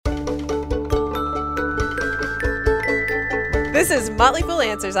This is Motley Fool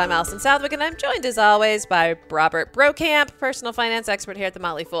Answers. I'm Allison Southwick, and I'm joined as always by Robert Brokamp, personal finance expert here at the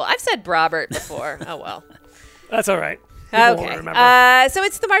Motley Fool. I've said Robert before. Oh, well. That's all right. Okay. So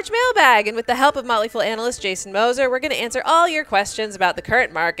it's the March mailbag, and with the help of Motley Fool analyst Jason Moser, we're going to answer all your questions about the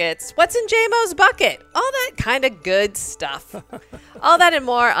current markets. What's in JMO's bucket? All that kind of good stuff. All that and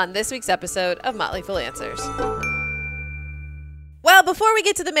more on this week's episode of Motley Fool Answers. Well, before we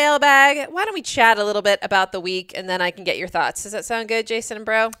get to the mailbag, why don't we chat a little bit about the week, and then I can get your thoughts. Does that sound good, Jason and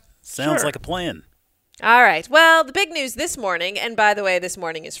Bro? Sounds like a plan. All right. Well, the big news this morning, and by the way, this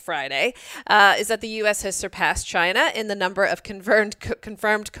morning is Friday, is that the U.S. has surpassed China in the number of confirmed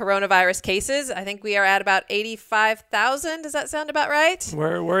coronavirus cases. I think we are at about 85,000. Does that sound about right?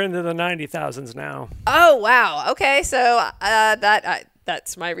 We're into the 90,000s now. Oh, wow. Okay. So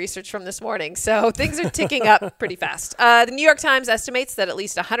that's my research from this morning. So things are ticking up pretty fast. The New York Times estimates that at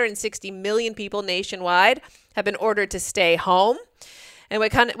least 160 million people nationwide have been ordered to stay home. And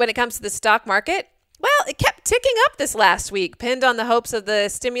when it comes to the stock market, well, it kept ticking up this last week, pinned on the hopes of the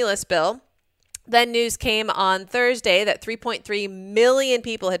stimulus bill. Then news came on Thursday that 3.3 million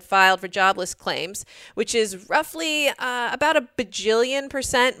people had filed for jobless claims, which is roughly about a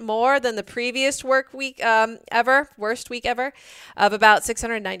bajillion% more than the previous worst week ever, of about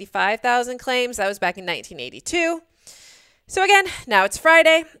 695,000 claims. That was back in 1982. So again, now it's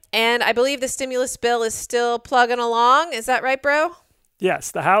Friday, and I believe the stimulus bill is still plugging along. Is that right, Bro?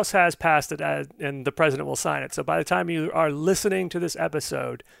 Yes, the House has passed it, and the president will sign it. So by the time you are listening to this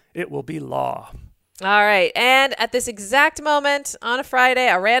episode, it will be law. All right. And at this exact moment on a Friday,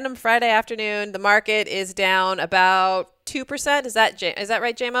 a random Friday afternoon, the market is down about 2%. Is that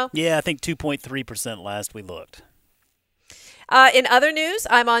right, JMO? Yeah, I think 2.3% last we looked. In other news,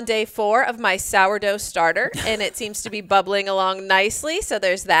 I'm on day 4 of my sourdough starter, and it seems to be bubbling along nicely, so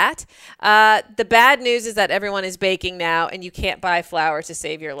there's that. The bad news is that everyone is baking now, and you can't buy flour to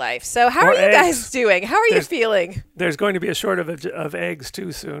save your life. So how are you guys doing? How are you feeling? There's going to be a shortage of eggs,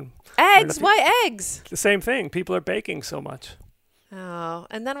 too, soon. Eggs? Why eggs? The same thing. People are baking so much. Oh,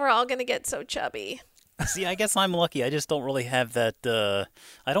 and then we're all going to get so chubby. See, I guess I'm lucky. I just don't really have that.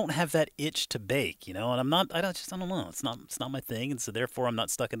 I don't have that itch to bake, and I'm not. I don't know. It's not my thing, and so therefore I'm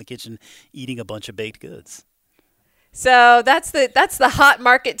not stuck in the kitchen eating a bunch of baked goods. So that's the hot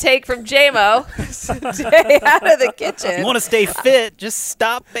market take from JMO. Stay out of the kitchen. You want to stay fit? Just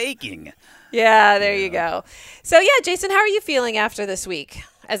stop baking. Yeah, there you go. So yeah, Jason, how are you feeling after this week?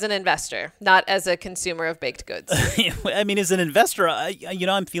 As an investor, not as a consumer of baked goods. I mean, as an investor,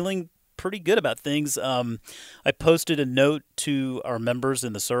 I'm feeling pretty good about things. I posted a note to our members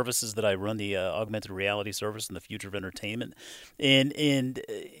in the services that I run, the augmented reality service and the future of entertainment, and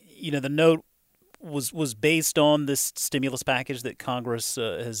the note was based on this stimulus package that Congress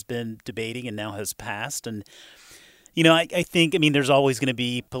has been debating and now has passed. And I think there's always going to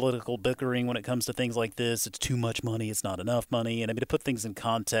be political bickering when it comes to things like this. It's too much money. It's not enough money. And to put things in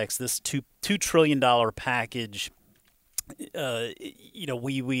context, this $2 trillion package.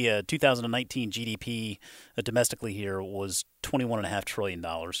 2019 GDP domestically here was $21.5 trillion,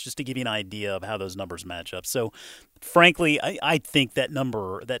 just to give you an idea of how those numbers match up. So, frankly, I think that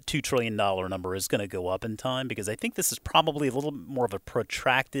number, that $2 trillion number, is going to go up in time, because I think this is probably a little more of a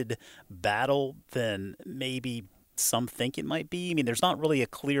protracted battle than maybe some think it might be. There's not really a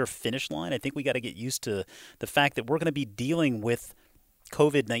clear finish line. I think we got to get used to the fact that we're going to be dealing with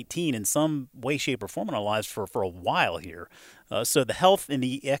COVID-19 in some way, shape, or form in our lives for a while here. So the health and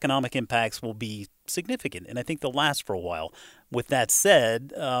the economic impacts will be significant, and I think they'll last for a while. With that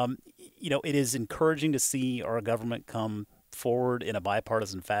said, it is encouraging to see our government come forward in a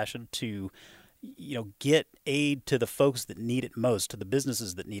bipartisan fashion to get aid to the folks that need it most, to the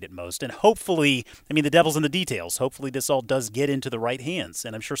businesses that need it most. And hopefully, the devil's in the details. Hopefully this all does get into the right hands,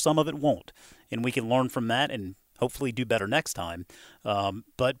 and I'm sure some of it won't. And we can learn from that and hopefully do better next time.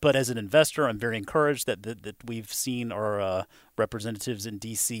 But as an investor, I'm very encouraged that we've seen our representatives in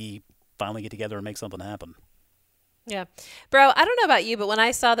D.C. finally get together and make something happen. Yeah. Bro, I don't know about you, but when I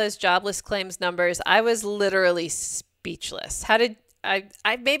saw those jobless claims numbers, I was literally speechless. How did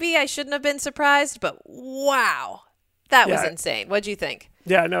maybe I shouldn't have been surprised, but wow, that was insane. What'd you think?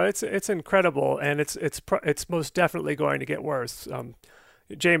 Yeah, no, it's incredible, and it's most definitely going to get worse.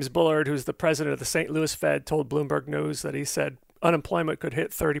 James Bullard, who's the president of the St. Louis Fed, told Bloomberg News that he said unemployment could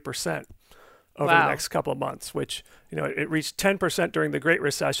hit 30% over the next couple of months, which, it reached 10% during the Great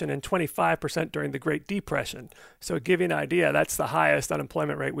Recession and 25% during the Great Depression. So to give you an idea, that's the highest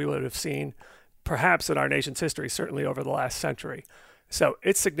unemployment rate we would have seen perhaps in our nation's history, certainly over the last century. So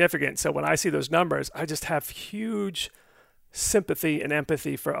it's significant. So when I see those numbers, I just have huge sympathy and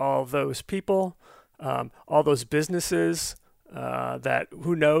empathy for all those people, all those businesses, that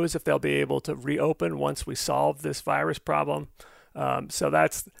who knows if they'll be able to reopen once we solve this virus problem. So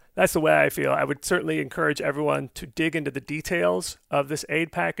that's the way I feel. I would certainly encourage everyone to dig into the details of this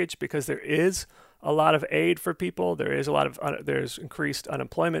aid package, because there is a lot of aid for people. There is a lot of there's increased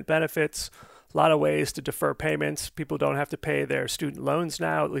unemployment benefits, a lot of ways to defer payments. People don't have to pay their student loans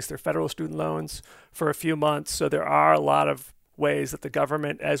now, at least their federal student loans, for a few months. So there are a lot of ways that the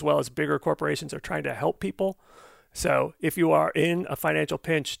government, as well as bigger corporations, are trying to help people. So if you are in a financial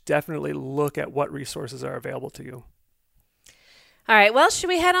pinch, definitely look at what resources are available to you. All right. Well, should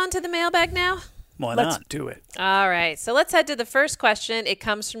we head on to the mailbag now? Why not? Let's do it. All right. So let's head to the first question. It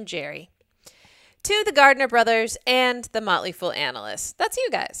comes from Jerry. To the Gardner brothers and the Motley Fool analysts. That's you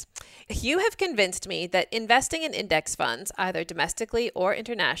guys. You have convinced me that investing in index funds, either domestically or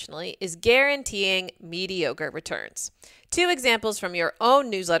internationally, is guaranteeing mediocre returns. 2 examples from your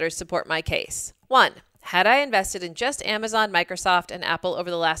own newsletters support my case. 1. Had I invested in just Amazon, Microsoft, and Apple over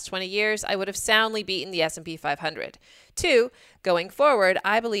the last 20 years, I would have soundly beaten the S&P 500. 2, going forward,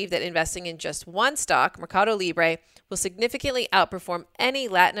 I believe that investing in just one stock, Mercado Libre, will significantly outperform any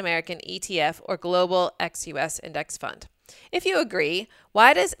Latin American ETF or global ex-US index fund. If you agree,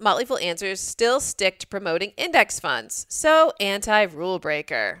 why does Motley Fool Answers still stick to promoting index funds? So anti-rule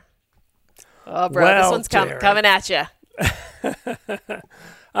breaker. Oh, bro, Well, this one's coming at you.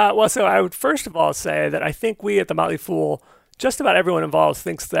 So I would first of all say that I think we at the Motley Fool, just about everyone involved,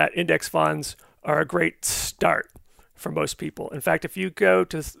 thinks that index funds are a great start for most people. In fact, if you go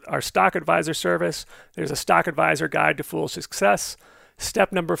to our Stock Advisor service, there's a Stock Advisor Guide to Foolish Success.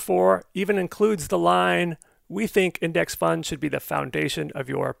 Step number 4 even includes the line, we think index funds should be the foundation of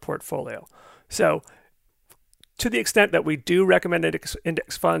your portfolio. So to the extent that we do recommend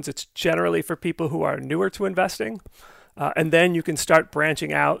index funds, it's generally for people who are newer to investing. And then you can start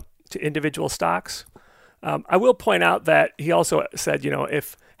branching out to individual stocks. I will point out that he also said,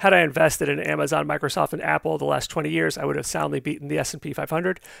 if had I invested in Amazon, Microsoft, and Apple the last 20 years, I would have soundly beaten the S&P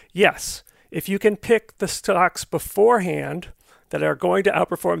 500. Yes, if you can pick the stocks beforehand that are going to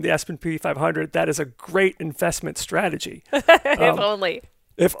outperform the S&P 500, that is a great investment strategy. If only.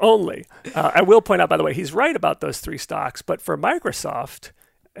 If only. I will point out, by the way, he's right about those 3 stocks. But for Microsoft,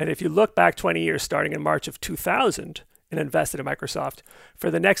 and if you look back 20 years starting in March of 2000, and invested in Microsoft,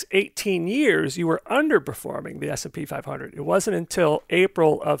 for the next 18 years, you were underperforming the S&P 500. It wasn't until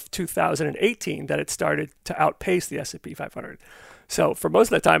April of 2018 that it started to outpace the S&P 500. So for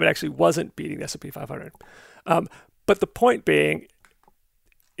most of the time, it actually wasn't beating the S&P 500. But the point being,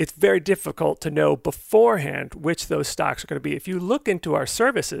 it's very difficult to know beforehand which those stocks are going to be. If you look into our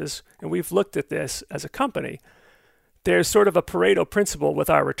services, and we've looked at this as a company, there's sort of a Pareto principle with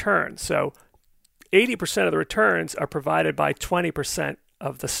our returns. So 80% of the returns are provided by 20%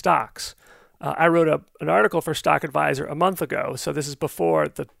 of the stocks. I wrote an article for Stock Advisor a month ago, so this is before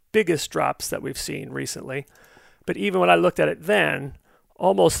the biggest drops that we've seen recently. But even when I looked at it then,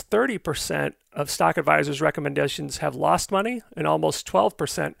 almost 30% of Stock Advisor's recommendations have lost money, and almost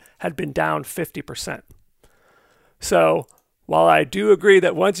 12% had been down 50%. So while I do agree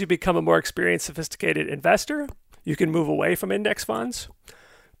that once you become a more experienced, sophisticated investor, you can move away from index funds,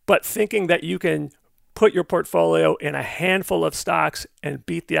 but thinking that you can put your portfolio in a handful of stocks and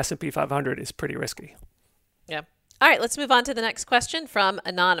beat the S&P 500 is pretty risky. Yeah. All right, let's move on to the next question from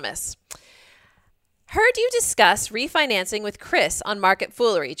Anonymous. Heard you discuss refinancing with Chris on Market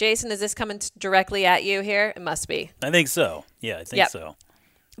Foolery. Jason, is this coming directly at you here? It must be. I think so. Yeah, I think so.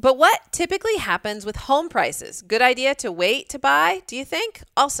 But what typically happens with home prices? Good idea to wait to buy, do you think?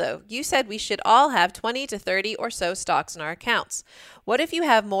 Also, you said we should all have 20 to 30 or so stocks in our accounts. What if you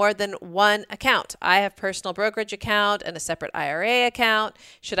have more than one account? I have personal brokerage account and a separate IRA account.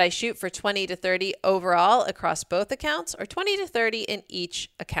 Should I shoot for 20 to 30 overall across both accounts, or 20 to 30 in each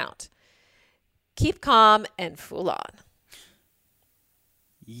account? Keep calm and fool on.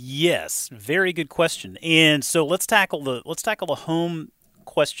 Yes, very good question. And so let's tackle the home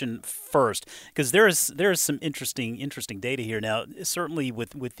question first, because there is some interesting data here. Now, certainly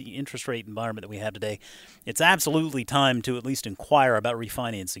with the interest rate environment that we have today, it's absolutely time to at least inquire about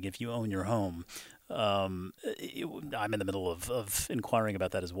refinancing if you own your home. I'm in the middle of inquiring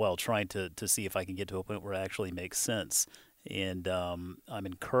about that as well, trying to see if I can get to a point where it actually makes sense. And I'm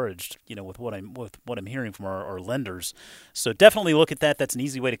encouraged, with what I'm hearing from our lenders. So definitely look at that. That's an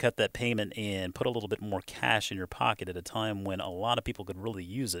easy way to cut that payment and put a little bit more cash in your pocket at a time when a lot of people could really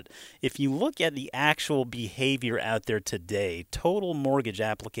use it. If you look at the actual behavior out there today, total mortgage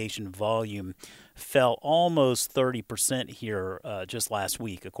application volume fell almost 30% here just last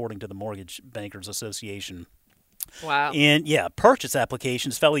week, according to the Mortgage Bankers Association. Wow. And yeah, purchase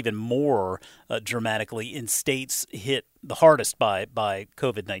applications fell even more dramatically in states hit the hardest by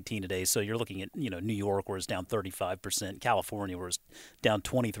COVID-19 today. So you're looking at New York, where it's down 35%, California, where it's down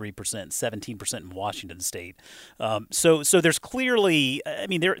 23%, 17% in Washington State. So there's clearly,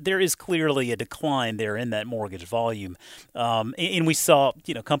 there is clearly a decline there in that mortgage volume, and we saw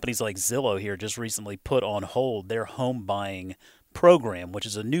companies like Zillow here just recently put on hold their home buying program, which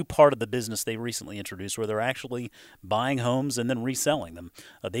is a new part of the business they recently introduced, where they're actually buying homes and then reselling them.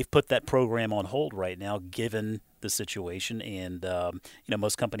 They've put that program on hold right now, given the situation, and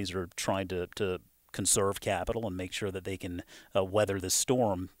most companies are trying to conserve capital and make sure that they can weather this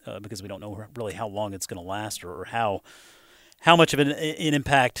storm, because we don't know really how long it's going to last or how much of an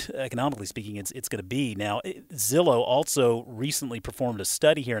impact, economically speaking, it's going to be. Now, Zillow also recently performed a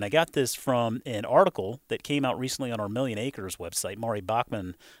study here, and I got this from an article that came out recently on our Million Acres website. Mari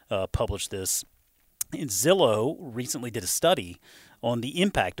Bachman published this. And Zillow recently did a study on the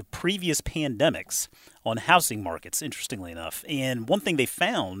impact of previous pandemics on housing markets, interestingly enough. And one thing they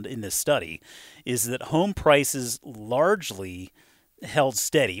found in this study is that home prices largely held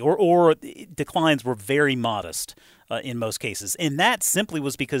steady, or declines were very modest in most cases. And that simply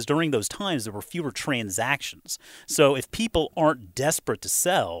was because during those times there were fewer transactions. So if people aren't desperate to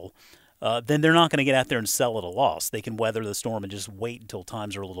sell, then they're not going to get out there and sell at a loss. They can weather the storm and just wait until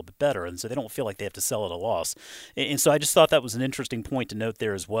times are a little bit better. And so they don't feel like they have to sell at a loss. And so I just thought that was an interesting point to note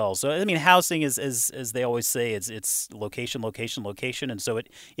there as well. So, housing is, as they always say, it's location, location, location. And so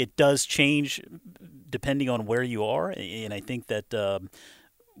it does change depending on where you are. And I think that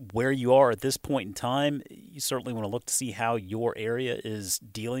where you are at this point in time, you certainly want to look to see how your area is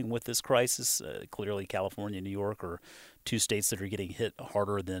dealing with this crisis. Clearly, California and New York are two states that are getting hit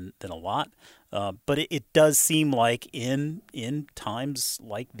harder than a lot. But it does seem like in times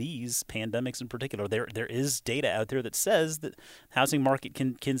like these, pandemics in particular, there is data out there that says that housing market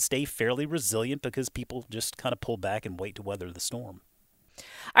can stay fairly resilient because people just kind of pull back and wait to weather the storm.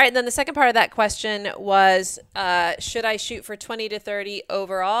 All right, and then the second part of that question was, should I shoot for 20 to 30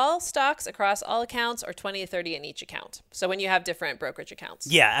 overall stocks across all accounts, or 20 to 30 in each account? So when you have different brokerage accounts.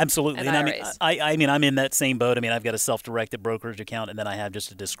 Yeah, absolutely. And IRAs. I'm in that same boat. I've got a self-directed brokerage account, and then I have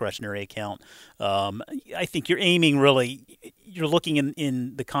just a discretionary account. I think you're aiming you're looking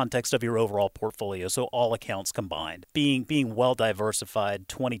in the context of your overall portfolio, so all accounts combined. Being well diversified,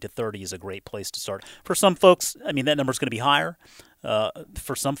 20 to 30 is a great place to start. For some folks, that number's going to be higher.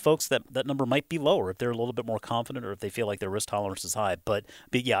 For some folks, that number might be lower if they're a little bit more confident or if they feel like their risk tolerance is high. But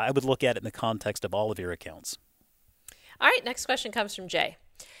yeah, I would look at it in the context of all of your accounts. All right, next question comes from Jay.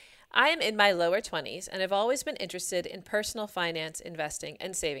 I am in my lower 20s and have always been interested in personal finance, investing,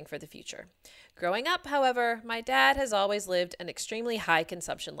 and saving for the future. Growing up, however, my dad has always lived an extremely high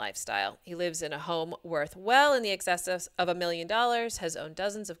consumption lifestyle. He lives in a home worth well in the excess of $1 million, has owned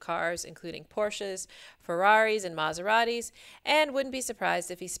dozens of cars, including Porsches, Ferraris, and Maseratis, and wouldn't be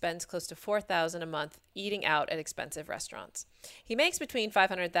surprised if he spends close to $4,000 a month eating out at expensive restaurants. He makes between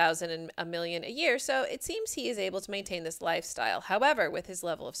 $500,000 and $1 million a year, so it seems he is able to maintain this lifestyle. However, with his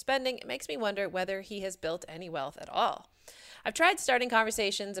level of spending, it makes me wonder whether he has built any wealth at all. I've tried starting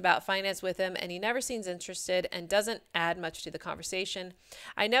conversations about finance with him, and he never seems interested and doesn't add much to the conversation.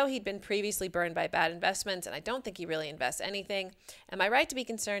 I know he'd been previously burned by bad investments, and I don't think he really invests anything. Am I right to be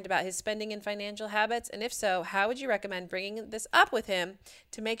concerned about his spending and financial habits? And if so, how would you recommend bringing this up with him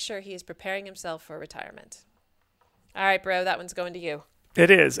to make sure he is preparing himself for retirement? All right, bro, that one's going to you.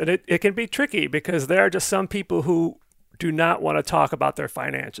 It is, and it can be tricky because there are just some people who do not want to talk about their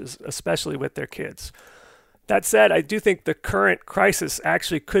finances, especially with their kids. That said, I do think the current crisis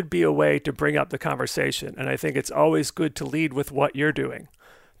actually could be a way to bring up the conversation. And I think it's always good to lead with what you're doing.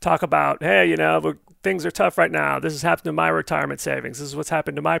 Talk about, hey, things are tough right now. This has happened to my retirement savings. This is what's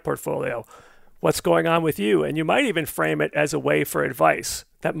happened to my portfolio. What's going on with you? And you might even frame it as a way for advice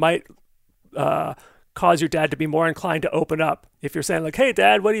that might cause your dad to be more inclined to open up. If you're saying like, hey,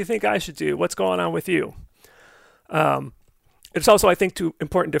 Dad, what do you think I should do? What's going on with you? It's also, I think,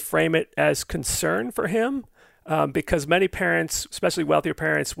 important to frame it as concern for him. Because many parents, especially wealthier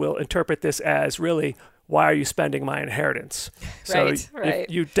parents, will interpret this as really, why are you spending my inheritance? Right. So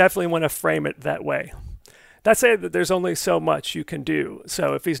you definitely want to frame it that way. That said, that there's only so much you can do.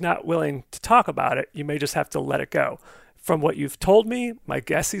 So if he's not willing to talk about it, you may just have to let it go. From what you've told me, my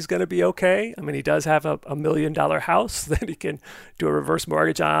guess he's going to be okay. He does have a $1 million house that he can do a reverse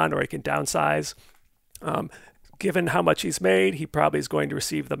mortgage on, or he can downsize. Given how much he's made, he probably is going to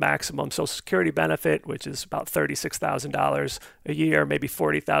receive the maximum Social Security benefit, which is about $36,000 a year, maybe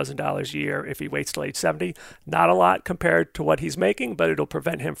 $40,000 a year if he waits till age 70. Not a lot compared to what he's making, but it'll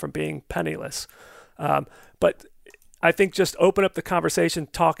prevent him from being penniless. But I think just open up the conversation.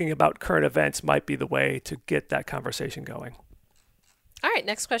 Talking about current events might be the way to get that conversation going. All right,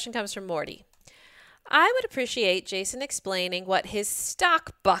 next question comes from Morty. I would appreciate Jason explaining what his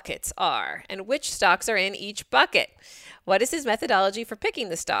stock buckets are and which stocks are in each bucket. What is his methodology for picking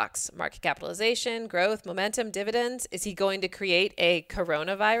the stocks? Market capitalization, growth, momentum, dividends? Is he going to create a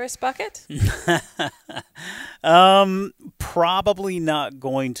coronavirus bucket? Probably not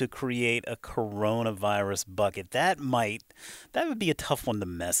going to create a coronavirus bucket. That would be a tough one to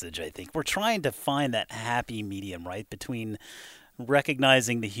message, I think. We're trying to find that happy medium, right, between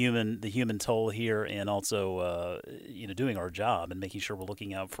recognizing the human toll here and also doing our job and making sure we're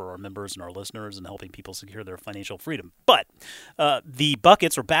looking out for our members and our listeners and helping people secure their financial freedom. But the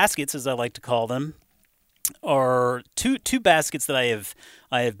buckets, or baskets as I like to call them, are two baskets that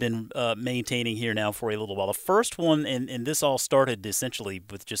I have been maintaining here now for a little while. The first one, and this all started essentially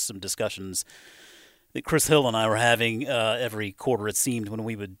with just some discussions that Chris Hill and I were having every quarter, it seemed, when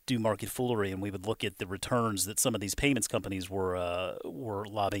we would do market foolery and we would look at the returns that some of these payments companies were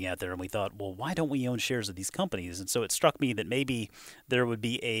lobbing out there. And we thought, well, why don't we own shares of these companies? And so it struck me that maybe there would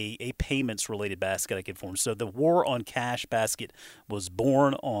be a payments-related basket I could form. So the War on Cash basket was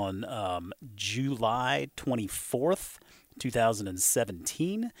born on July 24th,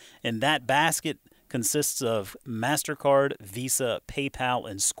 2017. And that basket consists of MasterCard, Visa,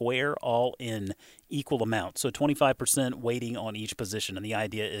 PayPal, and Square, all in equal amount. So 25% weighting on each position. And the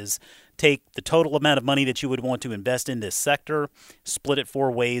idea is take the total amount of money that you would want to invest in this sector, split it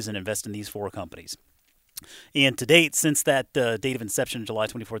 4 ways, and invest in these 4 companies. And to date, since that date of inception, July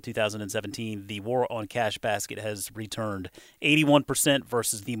 24, 2017, the War on Cash basket has returned 81%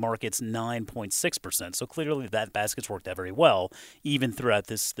 versus the market's 9.6%. So clearly that basket's worked out very well, even throughout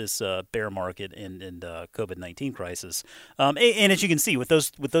this bear market and COVID-19 crisis. And as you can see, with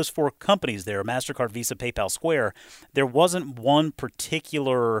those 4 companies there, MasterCard, Visa, PayPal, Square, there wasn't one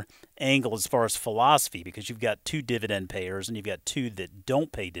particular angle as far as philosophy, because you've got 2 dividend payers and you've got 2 that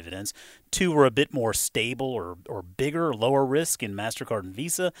don't pay dividends. 2 are a bit more stable or bigger, lower risk in MasterCard and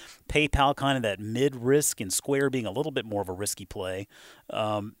Visa. PayPal kind of that mid-risk, and Square being a little bit more of a risky play.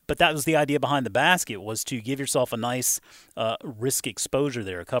 But that was the idea behind the basket, was to give yourself a nice risk exposure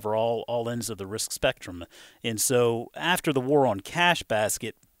there, cover all ends of the risk spectrum. And so after the War on Cash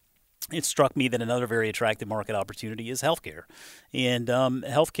basket, it struck me that another very attractive market opportunity is healthcare. And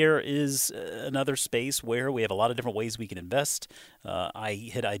healthcare is another space where we have a lot of different ways we can invest. I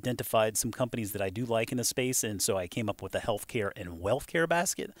had identified some companies that I do like in the space, and so I came up with a healthcare and wealthcare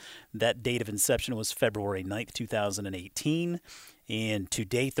basket. That date of inception was February 9th, 2018. And to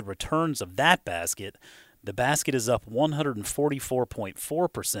date, the returns of that basket, the basket is up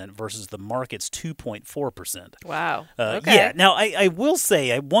 144.4% versus the market's 2.4%. Wow. Okay. Yeah. Now, I will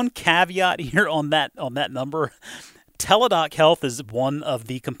say one caveat here on that number. Teladoc Health is one of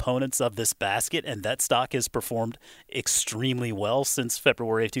the components of this basket, and that stock has performed extremely well since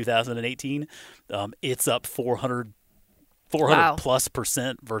February of 2018. It's up 400 Wow. plus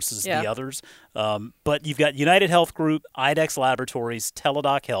 % versus the others. But you've got United Health Group, IDEXX Laboratories,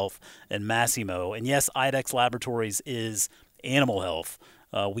 Teladoc Health, and Masimo. And yes, IDEXX Laboratories is animal health.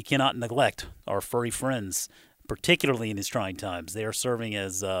 We cannot neglect our furry friends, particularly in these trying times. They are serving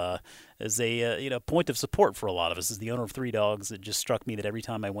as a point of support for a lot of us. As the owner of 3 dogs, it just struck me that every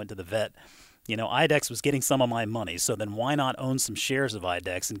time I went to the vet, IDEXX was getting some of my money. So then why not own some shares of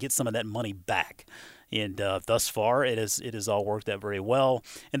IDEXX and get some of that money back? And thus far, it has all worked out very well.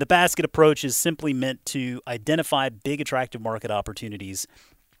 And the basket approach is simply meant to identify big, attractive market opportunities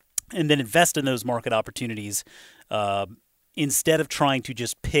and then invest in those market opportunities instead of trying to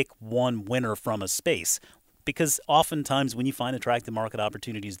just pick one winner from a space. Because oftentimes when you find attractive market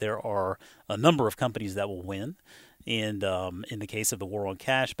opportunities, there are a number of companies that will win. And in the case of the War on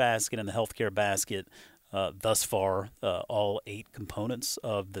Cash basket and the healthcare basket, thus far, all 8 components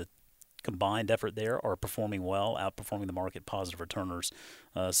of the combined effort there are performing well, outperforming the market, positive returners.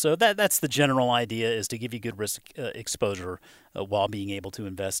 So that's the general idea, is to give you good risk exposure while being able to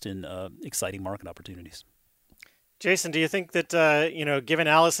invest in exciting market opportunities. Jason, do you think that, given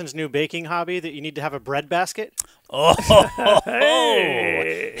Allison's new baking hobby, that you need to have a bread basket? Oh,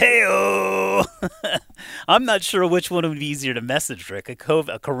 hey-oh. I'm not sure which one would be easier to message, Rick, a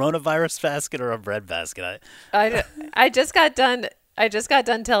coronavirus basket or a bread basket. I just got done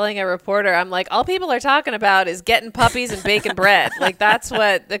telling a reporter, I'm like, all people are talking about is getting puppies and baking bread. Like, that's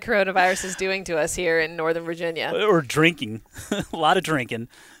what the coronavirus is doing to us here in Northern Virginia. Or drinking. A lot of drinking.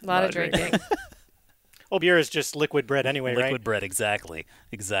 A lot of drinking. Well, beer is just liquid bread anyway, right? Liquid bread, exactly.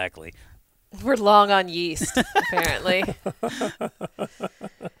 We're long on yeast, apparently.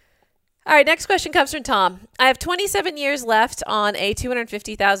 All right, next question comes from Tom. I have 27 years left on a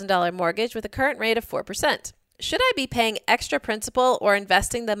 $250,000 mortgage with a current rate of 4%. Should I be paying extra principal or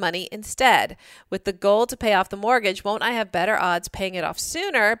investing the money instead? With the goal to pay off the mortgage, won't I have better odds paying it off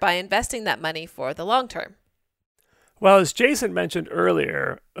sooner by investing that money for the long term? Well, as Jason mentioned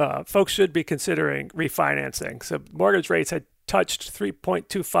earlier, folks should be considering refinancing. So mortgage rates had touched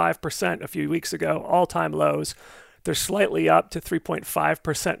 3.25% a few weeks ago, all-time lows. They're slightly up to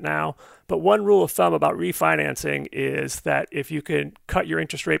 3.5% now. But one rule of thumb about refinancing is that if you can cut your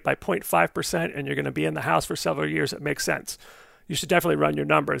interest rate by 0.5% and you're going to be in the house for several years, it makes sense. You should definitely run your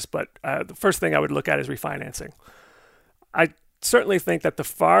numbers, but the first thing I would look at is refinancing. I certainly think that the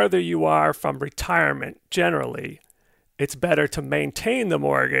farther you are from retirement, generally, it's better to maintain the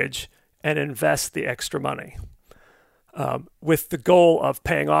mortgage and invest the extra money with the goal of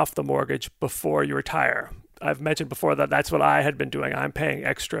paying off the mortgage before you retire. I've mentioned before that that's what I had been doing. I'm paying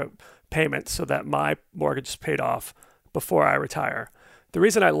extra payments so that my mortgage is paid off before I retire. The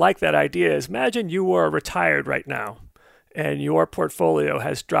reason I like that idea is imagine you were retired right now and your portfolio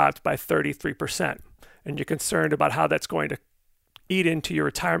has dropped by 33% and you're concerned about how that's going to eat into your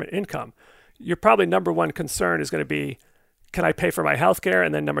retirement income. Your probably number one concern is going to be, can I pay for my health care?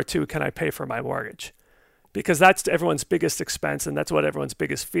 And then number two, can I pay for my mortgage? Because that's everyone's biggest expense, and that's what everyone's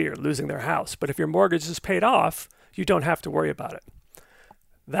biggest fear, losing their house. But if your mortgage is paid off, you don't have to worry about it.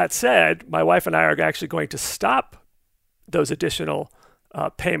 That said, my wife and I are actually going to stop those additional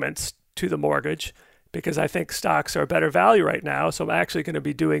payments to the mortgage because I think stocks are a better value right now, so I'm actually going to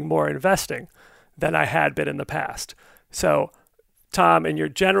be doing more investing than I had been in the past. So, Tom, in your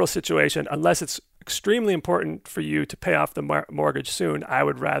general situation, unless it's extremely important for you to pay off the mortgage soon, I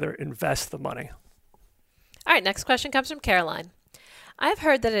would rather invest the money. All right, next question comes from Caroline. I've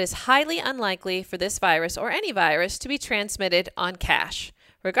heard that it is highly unlikely for this virus or any virus to be transmitted on cash.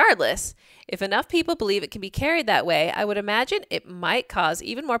 Regardless, if enough people believe it can be carried that way, I would imagine it might cause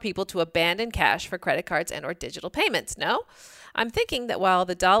even more people to abandon cash for credit cards and or digital payments, no? I'm thinking that while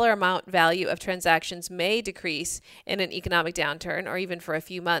the dollar amount value of transactions may decrease in an economic downturn or even for a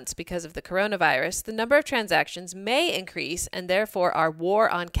few months because of the coronavirus, the number of transactions may increase and therefore our war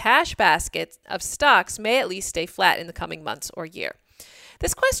on cash basket of stocks may at least stay flat in the coming months or year.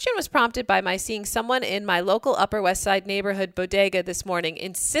 This question was prompted by my seeing someone in my local Upper West Side neighborhood bodega this morning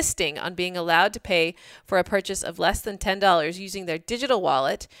insisting on being allowed to pay for a purchase of less than $10 using their digital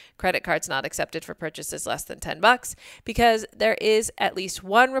wallet, credit cards not accepted for purchases less than $10, because there is at least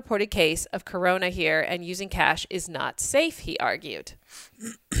one reported case of corona here and using cash is not safe, he argued.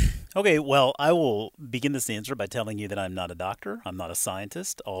 Okay, well, I will begin this answer by telling you that I'm not a doctor. I'm not a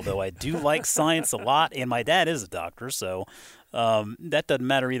scientist, although I do like science a lot, and my dad is a doctor, so that doesn't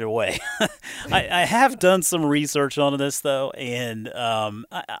matter either way. I have done some research on this, though, and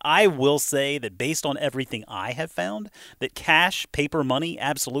I will say that based on everything I have found, that cash, paper money,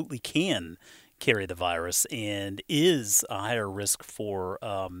 absolutely can carry the virus and is a higher risk for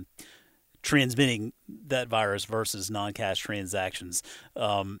transmitting that virus versus non-cash transactions.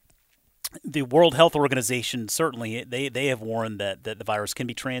 The World Health Organization, certainly, they have warned that the virus can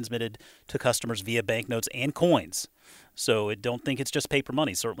be transmitted to customers via banknotes and coins. So don't think it's just paper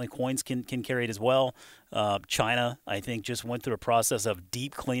money. Certainly coins can carry it as well. China, I think, just went through a process of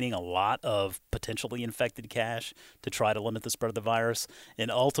deep cleaning a lot of potentially infected cash to try to limit the spread of the virus.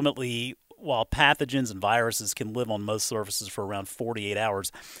 And ultimately, while pathogens and viruses can live on most surfaces for around 48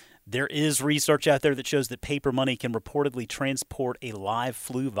 hours, there is research out there that shows that paper money can reportedly transport a live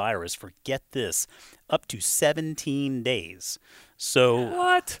flu virus for, get this, up to 17 days. So,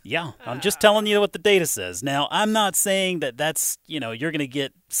 what? Yeah, I'm just telling you what the data says. Now, I'm not saying that that's, you're going to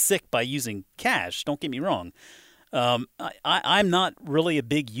get sick by using cash. Don't get me wrong. I'm not really a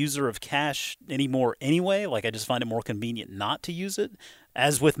big user of cash anymore anyway. Like, I just find it more convenient not to use it.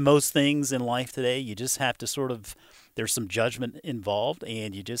 As with most things in life today, you just have to sort of, there's some judgment involved,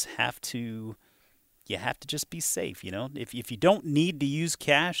 and you just have to just be safe, If you don't need to use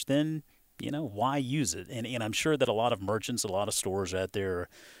cash, then, why use it? And I'm sure that a lot of merchants, a lot of stores out there are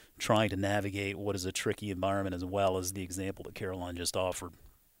trying to navigate what is a tricky environment, as well as the example that Caroline just offered.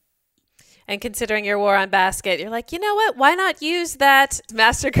 And considering your war on basket, you're like, you know what? Why not use that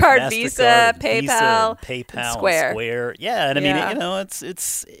MasterCard, Visa, PayPal, and Square? Yeah, and I mean,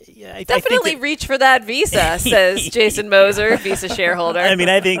 it's definitely reach for that Visa, says Jason Moser, Visa shareholder. I mean,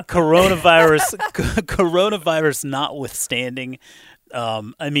 I think coronavirus notwithstanding,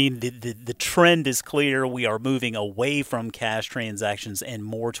 I mean, the trend is clear. We are moving away from cash transactions and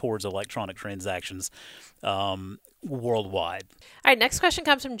more towards electronic transactions. worldwide. All right, next question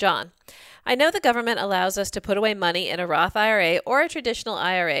comes from John. I know the government allows us to put away money in a Roth IRA or a traditional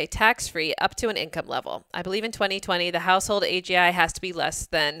IRA tax-free up to an income level. I believe in 2020, the household AGI has to be less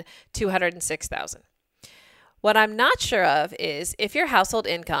than $206,000. What I'm not sure of is if your household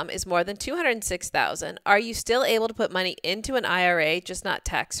income is more than $206,000, are you still able to put money into an IRA, just not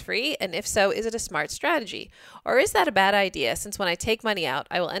tax-free? And if so, is it a smart strategy? Or is that a bad idea, since when I take money out,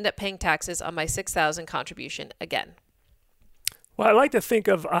 I will end up paying taxes on my $6,000 contribution again? Well, I like to think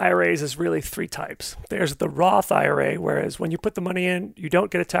of IRAs as really three types. There's the Roth IRA, whereas when you put the money in, you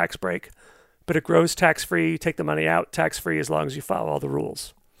don't get a tax break, but it grows tax-free. You take the money out tax-free as long as you follow all the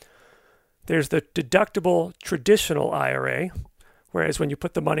rules. There's the deductible traditional IRA, whereas when you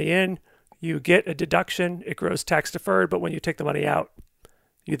put the money in, you get a deduction, it grows tax-deferred, but when you take the money out,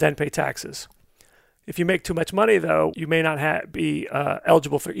 you then pay taxes. If you make too much money, though, you may not be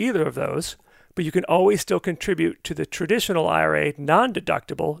eligible for either of those, but you can always still contribute to the traditional IRA,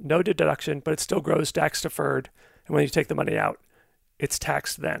 non-deductible, no deduction, but it still grows tax-deferred, and when you take the money out, it's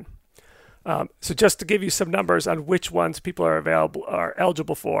taxed then. So just to give you some numbers on which ones people are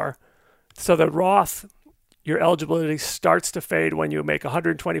eligible for. So the Roth, your eligibility starts to fade when you make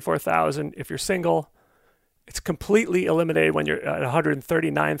 $124,000 if you're single. It's completely eliminated when you're at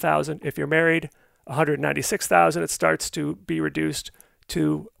 $139,000 if you're married. $196,000, it starts to be reduced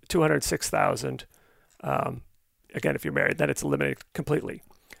to $206,000. Again, if you're married, then it's eliminated completely.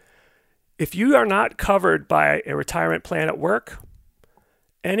 If you are not covered by a retirement plan at work,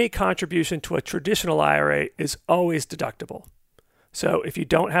 any contribution to a traditional IRA is always deductible. So if you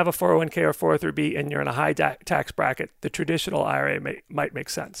don't have a 401k or 403b and you're in a high tax bracket, the traditional IRA might make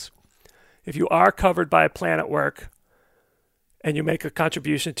sense. If you are covered by a plan at work and you make a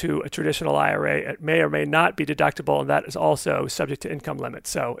contribution to a traditional IRA, it may or may not be deductible, and that is also subject to income limits.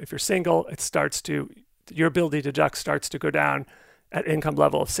 So if you're single, your ability to deduct starts to go down at income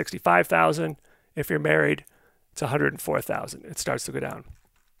level of $65,000. If you're married, it's $104,000. It starts to go down.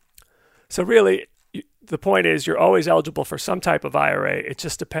 So really, the point is you're always eligible for some type of IRA. It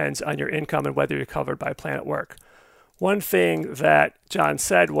just depends on your income and whether you're covered by a plan at work. One thing that John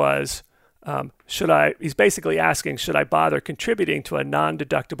said was, he's basically asking, should I bother contributing to a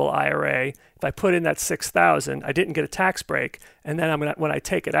non-deductible IRA? If I put in that $6,000, I didn't get a tax break, and then when I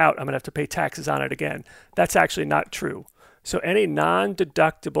take it out, I'm going to have to pay taxes on it again. That's actually not true. So any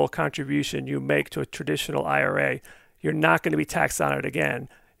non-deductible contribution you make to a traditional IRA, you're not going to be taxed on it again.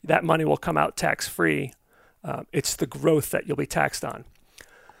 That money will come out tax-free. It's the growth that you'll be taxed on.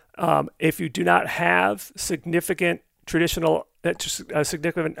 If you do not have a significant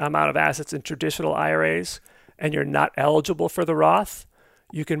amount of assets in traditional IRAs and you're not eligible for the Roth,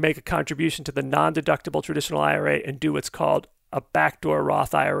 you can make a contribution to the non-deductible traditional IRA and do what's called a backdoor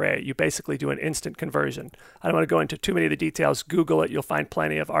Roth IRA. You basically do an instant conversion. I don't want to go into too many of the details. Google it. You'll find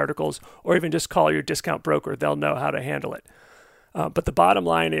plenty of articles, or even just call your discount broker. They'll know how to handle it. But the bottom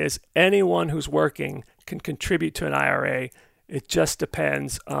line is anyone who's working can contribute to an IRA. It just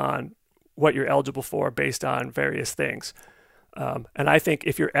depends on what you're eligible for based on various things. And I think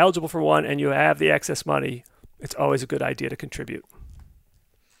if you're eligible for one and you have the excess money, it's always a good idea to contribute.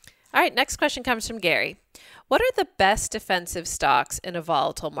 All right, next question comes from Gary. What are the best defensive stocks in a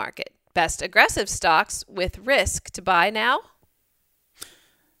volatile market? Best aggressive stocks with risk to buy now?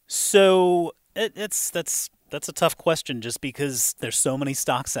 So that's a tough question, just because there's so many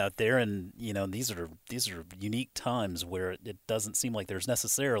stocks out there, and these are unique times where it doesn't seem like there's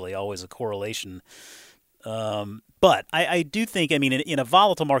necessarily always a correlation. But I do think, in a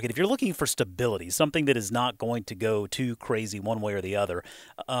volatile market, if you're looking for stability, something that is not going to go too crazy one way or the other,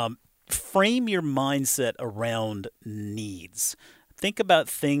 frame your mindset around needs. Think about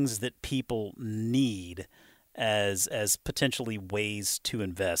things that people need as potentially ways to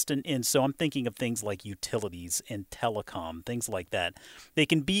invest. And so I'm thinking of things like utilities and telecom, things like that. They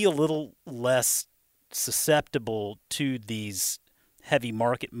can be a little less susceptible to these heavy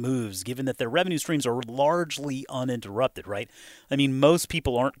market moves, given that their revenue streams are largely uninterrupted, right? Most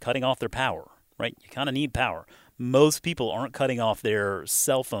people aren't cutting off their power, right? You kind of need power. Most people aren't cutting off their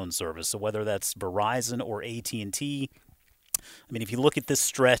cell phone service, so whether that's Verizon or AT&T. If you look at this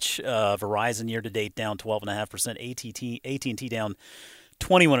stretch, Verizon year-to-date down 12.5%, AT&T down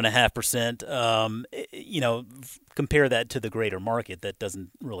 21.5%. Compare that to the greater market. That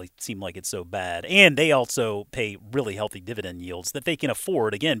doesn't really seem like it's so bad. And they also pay really healthy dividend yields that they can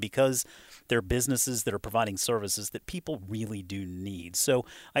afford, again, because they're businesses that are providing services that people really do need. So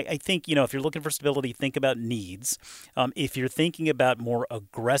I think, if you're looking for stability, think about needs. If you're thinking about more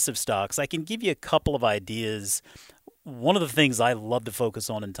aggressive stocks, I can give you a couple of ideas one of the things I love to focus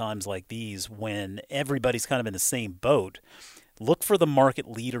on in times like these, when everybody's kind of in the same boat, look for the market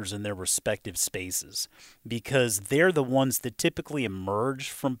leaders in their respective spaces, because they're the ones that typically emerge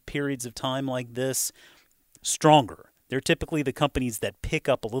from periods of time like this stronger. They're typically the companies that pick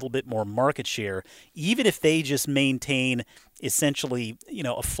up a little bit more market share, even if they just maintain essentially,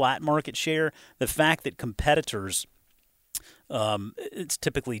 a flat market share. The fact that competitors, it's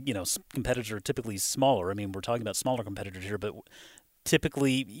typically, competitors are typically smaller. I mean, we're talking about smaller competitors here, but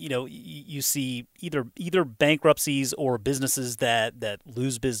typically, you see either bankruptcies or businesses that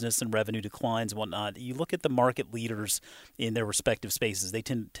lose business and revenue declines and whatnot. You look at the market leaders in their respective spaces; they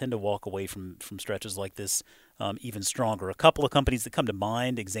tend to walk away from stretches like this even stronger. A couple of companies that come to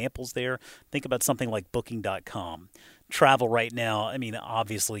mind, examples there. Think about something like Booking.com. Travel right now, I mean,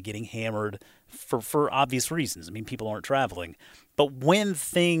 obviously getting hammered for obvious reasons. I mean, people aren't traveling. But when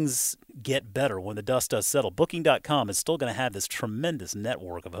things get better, when the dust does settle, Booking.com is still going to have this tremendous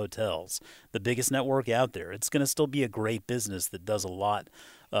network of hotels, the biggest network out there. It's going to still be a great business that does a lot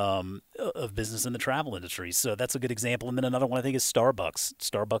of business in the travel industry. So that's a good example. And then another one I think is Starbucks.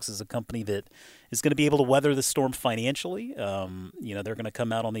 Starbucks is a company that is going to be able to weather the storm financially. They're going to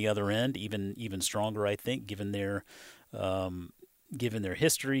come out on the other end even stronger, I think, given their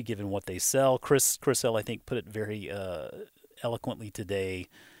history, given what they sell. Chris Hill, I think, put it very eloquently today.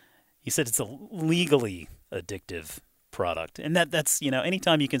 He said it's a legally addictive product, and that's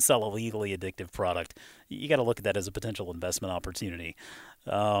anytime you can sell a legally addictive product, you got to look at that as a potential investment opportunity.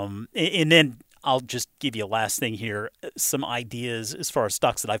 And then I'll just give you a last thing here, some ideas as far as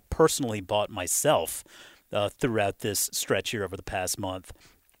stocks that I've personally bought myself throughout this stretch here over the past month.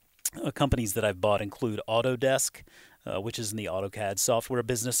 Companies that I've bought include Autodesk, which is in the AutoCAD software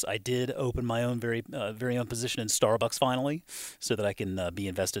business. I did open my own very own position in Starbucks finally, so that I can be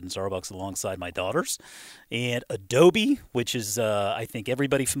invested in Starbucks alongside my daughters. And Adobe, which is I think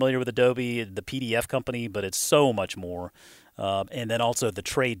everybody familiar with Adobe, the PDF company, but it's so much more. And then also The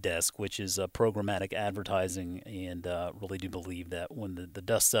Trade Desk, which is programmatic advertising, and really do believe that when the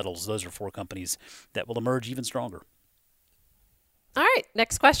dust settles, those are 4 companies that will emerge even stronger. All right,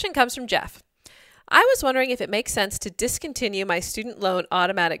 next question comes from Jeff. I was wondering if it makes sense to discontinue my student loan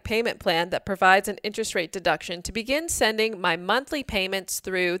automatic payment plan that provides an interest rate deduction to begin sending my monthly payments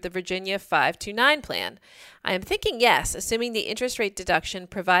through the Virginia 529 plan. I am thinking yes, assuming the interest rate deduction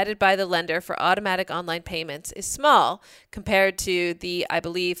provided by the lender for automatic online payments is small compared to the, I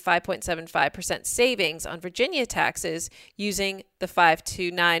believe, 5.75% savings on Virginia taxes using the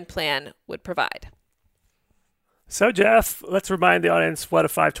 529 plan would provide. So, Jeff, let's remind the audience what a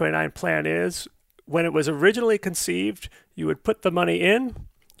 529 plan is. When it was originally conceived, you would put the money in.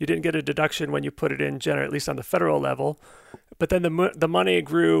 You didn't get a deduction when you put it in, generally, at least on the federal level. But then the money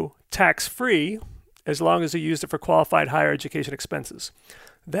grew tax-free as long as you used it for qualified higher education expenses.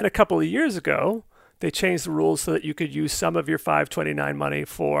 Then a couple of years ago, they changed the rules so that you could use some of your 529 money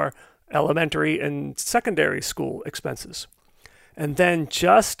for elementary and secondary school expenses. And then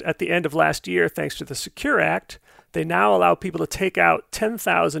just at the end of last year, thanks to the Secure Act, they now allow people to take out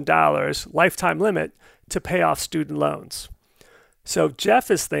 $10,000 lifetime limit to pay off student loans. So Jeff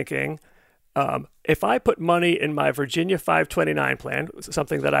is thinking, if I put money in my Virginia 529 plan,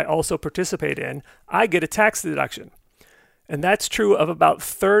 something that I also participate in, I get a tax deduction. And that's true of about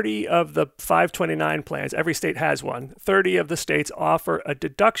 30 of the 529 plans. Every state has one. 30 of the states offer a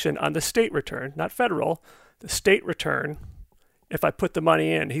deduction on the state return, not federal, the state return, if I put the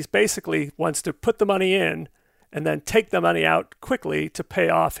money in. He's basically wants to put the money in and then take the money out quickly to pay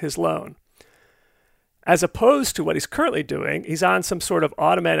off his loan. As opposed to what he's currently doing, he's on some sort of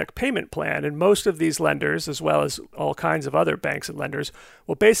automatic payment plan, and most of these lenders, as well as all kinds of other banks and lenders,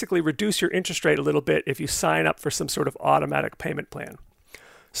 will basically reduce your interest rate a little bit if you sign up for some sort of automatic payment plan.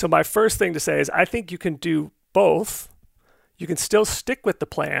 So my first thing to say is I think you can do both. You can still stick with the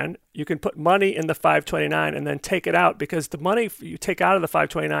plan. You can put money in the 529 and then take it out, because the money you take out of the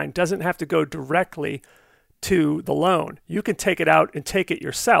 529 doesn't have to go directly to the loan. You can take it out and take it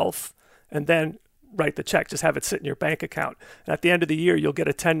yourself and then write the check. Just have it sit in your bank account. And at the end of the year, you'll get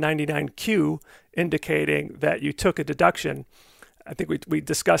a 1099-Q indicating that you took a deduction. I think we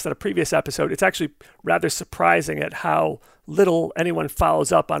discussed in a previous episode. It's actually rather surprising at how little anyone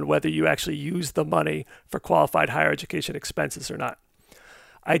follows up on whether you actually use the money for qualified higher education expenses or not.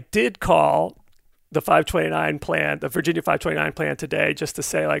 I did call the 529 plan, the Virginia 529 plan today, just to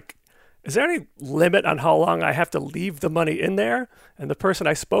say, like, is there any limit on how long I have to leave the money in there? And the person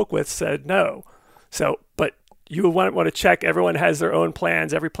I spoke with said no. So, but you want to check. Everyone has their own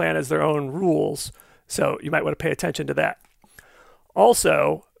plans. Every plan has their own rules. So you might want to pay attention to that.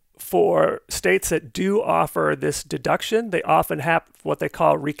 Also, for states that do offer this deduction, they often have what they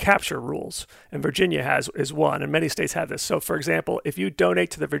call recapture rules. And Virginia is one, and many states have this. So, for example, if you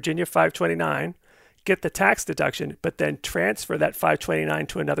donate to the Virginia 529, get the tax deduction, but then transfer that 529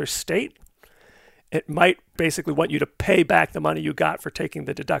 to another state, it might basically want you to pay back the money you got for taking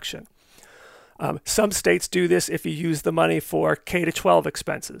the deduction. Some states do this if you use the money for K-12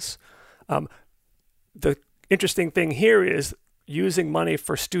 expenses. The interesting thing here is using money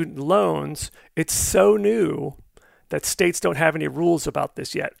for student loans, it's so new that states don't have any rules about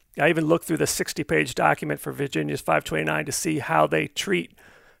this yet. I even looked through the 60-page document for Virginia's 529 to see how they treat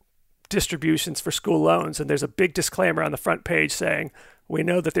distributions for school loans. And there's a big disclaimer on the front page saying, we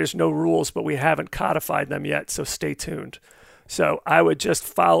know that there's no rules, but we haven't codified them yet, so stay tuned. So I would just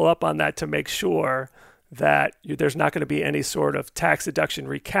follow up on that to make sure that there's not going to be any sort of tax deduction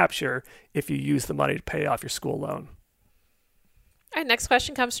recapture if you use the money to pay off your school loan. All right, next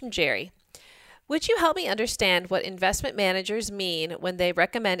question comes from Jerry. Would you help me understand what investment managers mean when they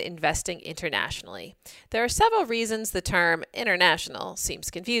recommend investing internationally? There are several reasons the term international seems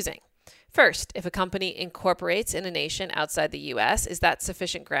confusing. First, if a company incorporates in a nation outside the U.S., is that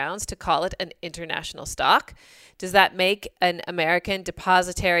sufficient grounds to call it an international stock? Does that make an American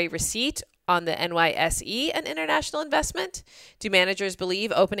depositary receipt on the NYSE an international investment? Do managers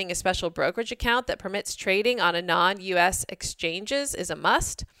believe opening a special brokerage account that permits trading on a non-U.S. exchanges is a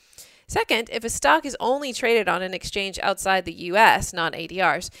must? Second, if a stock is only traded on an exchange outside the U.S.,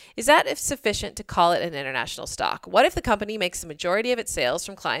 non-ADRs, is that sufficient to call it an international stock? What if the company makes the majority of its sales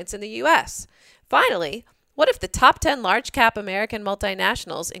from clients in the U.S.? Finally, what if the top 10 large-cap American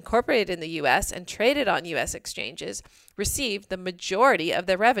multinationals incorporated in the U.S. and traded on U.S. exchanges receive the majority of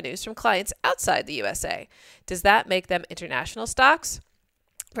their revenues from clients outside the USA? Does that make them international stocks?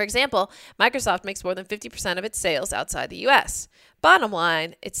 For example, Microsoft makes more than 50% of its sales outside the U.S. Bottom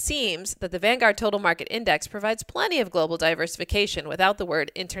line, it seems that the Vanguard Total Market Index provides plenty of global diversification without the word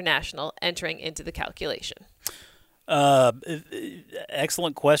international entering into the calculation.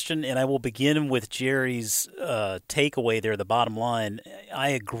 Excellent question, and I will begin with Jerry's takeaway there, the bottom line. I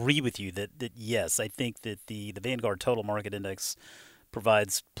agree with you that yes, I think that the Vanguard Total Market Index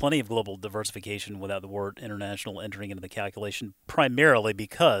provides plenty of global diversification without the word international entering into the calculation, primarily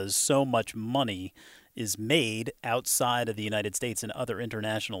because so much money is made outside of the United States and other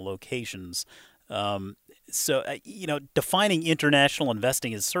international locations. Defining international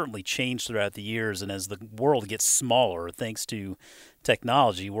investing has certainly changed throughout the years, and as the world gets smaller, thanks to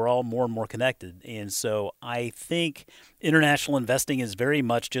technology, we're all more and more connected. And so I think international investing is very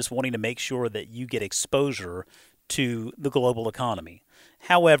much just wanting to make sure that you get exposure to the global economy.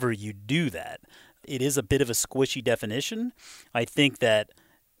 However you do that, it is a bit of a squishy definition. I think that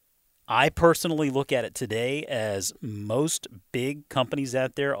I personally look at it today as most big companies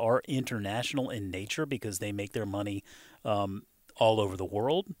out there are international in nature because they make their money all over the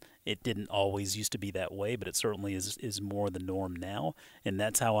world. It didn't always used to be that way, but it certainly is more the norm now, and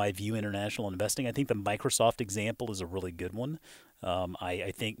that's how I view international investing. I think the Microsoft example is a really good one.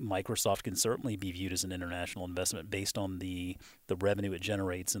 I think Microsoft can certainly be viewed as an international investment based on the revenue it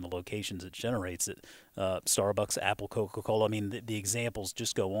generates and the locations it generates. Starbucks, Apple, Coca-Cola. I mean, the examples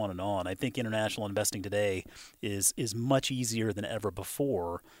just go on and on. I think international investing today is much easier than ever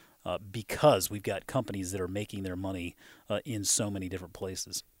before because we've got companies that are making their money in so many different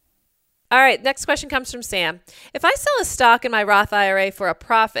places. All right, next question comes from Sam. If I sell a stock in my Roth IRA for a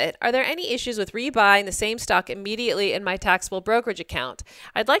profit, are there any issues with rebuying the same stock immediately in my taxable brokerage account?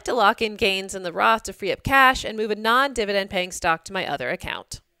 I'd like to lock in gains in the Roth to free up cash and move a non-dividend paying stock to my other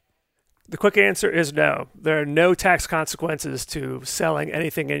account. The quick answer is no. There are no tax consequences to selling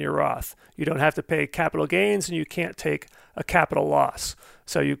anything in your Roth. You don't have to pay capital gains, and you can't take a capital loss.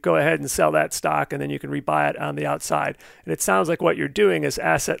 So you go ahead and sell that stock, and then you can rebuy it on the outside. And it sounds like what you're doing is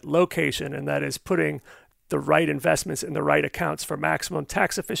asset location, and that is putting the right investments in the right accounts for maximum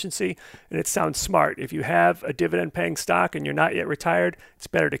tax efficiency. And it sounds smart. If you have a dividend-paying stock and you're not yet retired, it's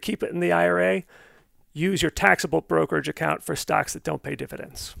better to keep it in the IRA. Use your taxable brokerage account for stocks that don't pay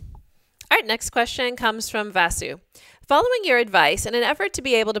dividends. All right, next question comes from Vasu. Following your advice, in an effort to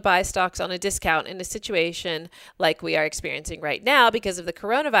be able to buy stocks on a discount in a situation like we are experiencing right now because of the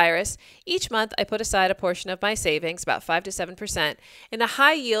coronavirus, each month I put aside a portion of my savings, about 5 to 7%, in a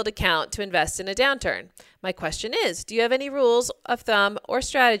high-yield account to invest in a downturn. My question is, do you have any rules of thumb or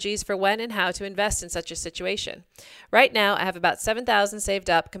strategies for when and how to invest in such a situation? Right now, I have about $7,000 saved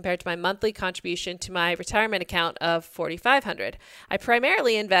up compared to my monthly contribution to my retirement account of $4,500. I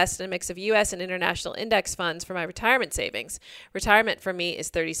primarily invest in a mix of U.S. and international index funds for my retirement savings. Retirement for me is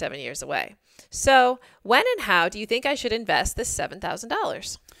 37 years away. So, when and how do you think I should invest this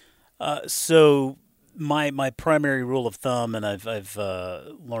 $7,000? So my primary rule of thumb, and I've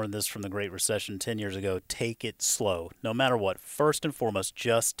learned this from the Great Recession 10 years ago: take it slow, no matter what. First and foremost,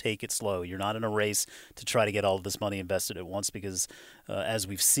 just take it slow. You're not in a race to try to get all of this money invested at once, because as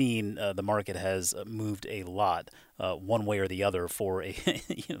we've seen, the market has moved a lot one way or the other for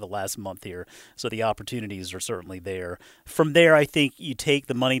the last month here. So the opportunities are certainly there. From there, I think you take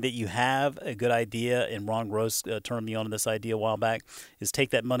the money that you have. A good idea, and Ron Gross turned me on to this idea a while back, is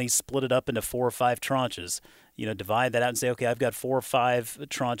take that money, split it up into 4 or 5 tranches. Divide that out and say, okay, I've got 4 or 5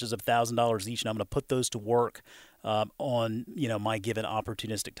 tranches of $1,000 each, and I'm going to put those to work on my given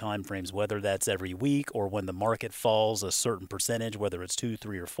opportunistic time frames, whether that's every week or when the market falls a certain percentage, whether it's 2,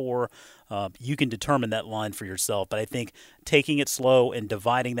 3, or 4. You can determine that line for yourself. But I think taking it slow and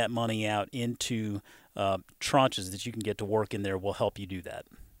dividing that money out into tranches that you can get to work in there will help you do that.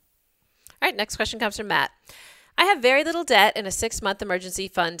 All right, next question comes from Matt. I have very little debt and a 6-month emergency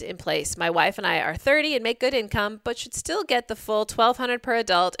fund in place. My wife and I are 30 and make good income, but should still get the full $1,200 per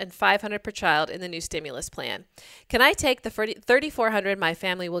adult and $500 per child in the new stimulus plan. Can I take the $3,400 my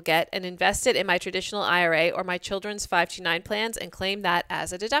family will get and invest it in my traditional IRA or my children's 529 plans and claim that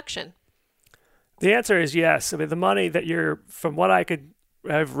as a deduction? The answer is yes. I mean, the money that from what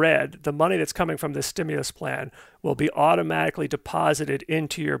I've read, the money that's coming from this stimulus plan will be automatically deposited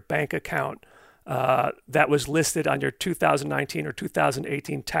into your bank account that was listed on your 2019 or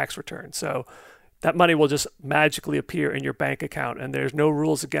 2018 tax return. So that money will just magically appear in your bank account, and there's no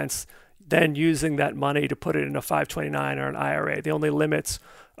rules against then using that money to put it in a 529 or an IRA. The only limits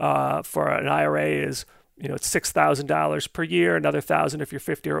for an IRA is, it's $6,000 per year, another $1,000 if you're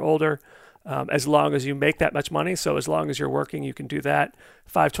 50 or older, as long as you make that much money. So as long as you're working, you can do that.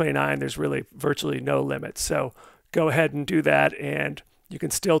 529, there's really virtually no limits. So go ahead and do that, and you can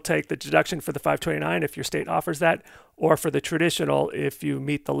still take the deduction for the 529 if your state offers that, or for the traditional if you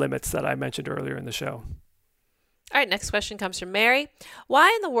meet the limits that I mentioned earlier in the show. All right, next question comes from Mary. Why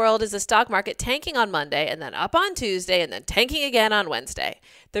in the world is the stock market tanking on Monday and then up on Tuesday and then tanking again on Wednesday?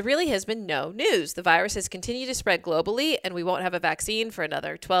 There really has been no news. The virus has continued to spread globally, and we won't have a vaccine for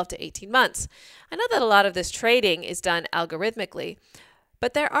another 12 to 18 months. I know that a lot of this trading is done algorithmically,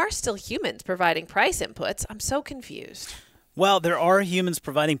 but there are still humans providing price inputs. I'm so confused. Well, there are humans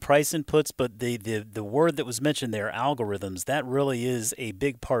providing price inputs, but the word that was mentioned there, algorithms, that really is a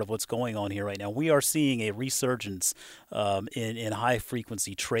big part of what's going on here right now. We are seeing a resurgence in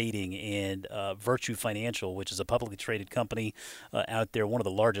high-frequency trading, and Virtu Financial, which is a publicly traded company out there, one of the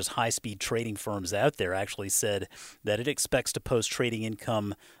largest high-speed trading firms out there, actually said that it expects to post trading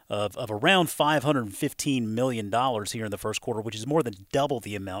income of around $515 million here in the first quarter, which is more than double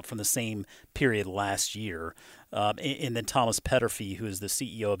the amount from the same period last year. And then Thomas Petterfy, who is the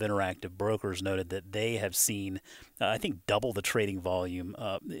CEO of Interactive Brokers, noted that they have seen, I think, double the trading volume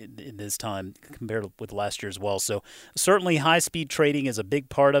in this time compared with last year as well. So certainly high-speed trading is a big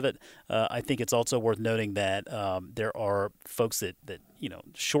part of it. I think it's also worth noting that there are folks that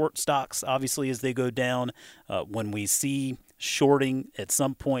short stocks, obviously, as they go down. When we see shorting, at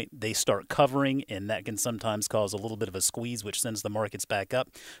some point they start covering, and that can sometimes cause a little bit of a squeeze, which sends the markets back up.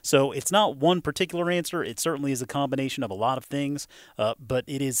 So it's not one particular answer. It certainly is a combination of a lot of things, but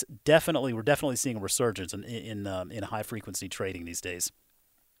it is we're definitely seeing a resurgence in high frequency trading these days.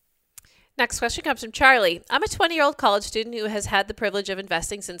 Next question comes from Charlie. I'm a 20-year-old college student who has had the privilege of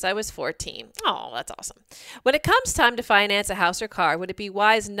investing since I was 14. Oh, that's awesome. When it comes time to finance a house or car, would it be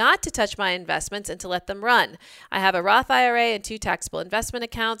wise not to touch my investments and to let them run? I have a Roth IRA and 2 taxable investment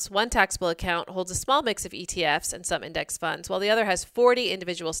accounts. One taxable account holds a small mix of ETFs and some index funds, while the other has 40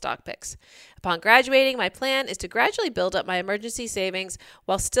 individual stock picks. Upon graduating, my plan is to gradually build up my emergency savings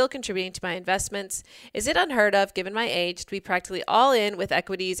while still contributing to my investments. Is it unheard of, given my age, to be practically all in with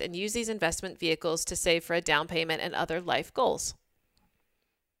equities and use these investment vehicles to save for a down payment and other life goals?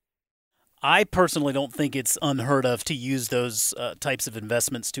 I personally don't think it's unheard of to use those types of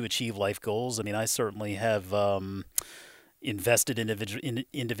investments to achieve life goals. I mean, I certainly have invested in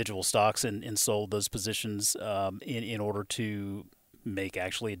individual stocks and sold those positions in order to make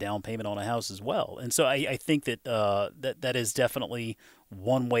actually a down payment on a house as well. And so I think that that is definitely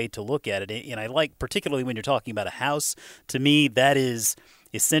one way to look at it. And I like, particularly when you're talking about a house, to me, that is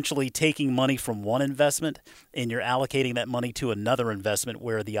essentially taking money from one investment and you're allocating that money to another investment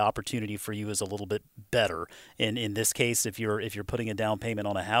where the opportunity for you is a little bit better. And in this case, if you're putting a down payment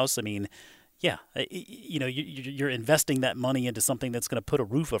on a house, I mean, Yeah, you're investing that money into something that's going to put a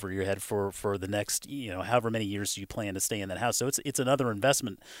roof over your head for the next, however many years you plan to stay in that house. So it's another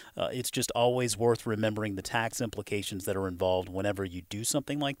investment. It's just always worth remembering the tax implications that are involved whenever you do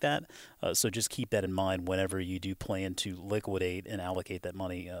something like that. So just keep that in mind whenever you do plan to liquidate and allocate that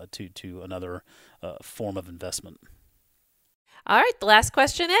money to another form of investment. All right, the last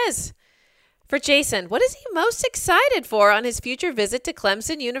question is for Jason. What is he most excited for on his future visit to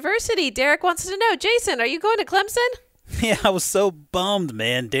Clemson University? Derek wants to know. Jason, are you going to Clemson? Yeah, I was so bummed,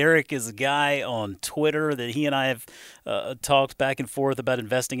 man. Derek is a guy on Twitter that he and I have talked back and forth about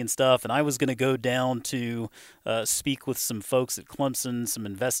investing in stuff, and I was going to go down to speak with some folks at Clemson, some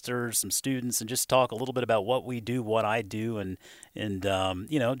investors, some students, and just talk a little bit about what we do, what I do, and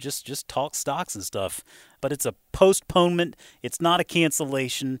just talk stocks and stuff. But it's a postponement. It's not a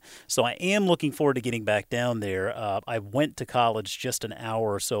cancellation. So I am looking forward to getting back down there. I went to college just an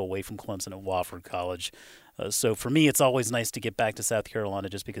hour or so away from Clemson at Wofford College. So for me, it's always nice to get back to South Carolina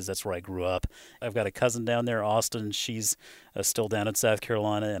just because that's where I grew up. I've got a cousin down there, Austin. She's still down in South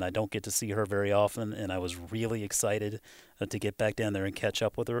Carolina, and I don't get to see her very often. And I was really excited to get back down there and catch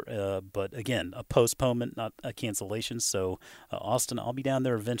up with her. But again, a postponement, not a cancellation. So Austin, I'll be down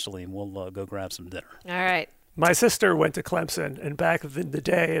there eventually, and we'll go grab some dinner. All right. My sister went to Clemson, and back in the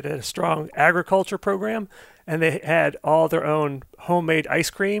day, it had a strong agriculture program, and they had all their own homemade ice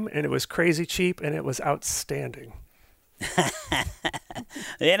cream, and it was crazy cheap, and it was outstanding.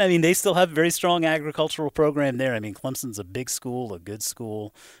 And I mean, they still have a very strong agricultural program there. I mean, Clemson's a big school, a good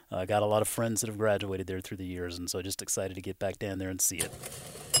school. Got a lot of friends that have graduated there through the years, and so just excited to get back down there and see it.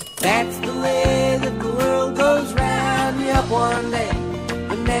 That's the way that the world goes round. You up one day,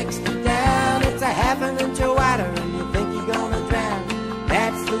 the next you're down. It's a half an inch of water, and you think you're gonna drown.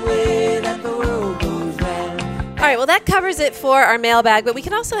 That's the way that the world goes round. All right, well, that covers it for our mailbag, but we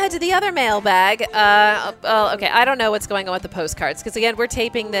can also head to the other mailbag. Okay, I don't know what's going on with the postcards, because, again, we're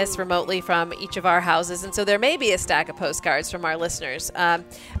taping this remotely from each of our houses, and so there may be a stack of postcards from our listeners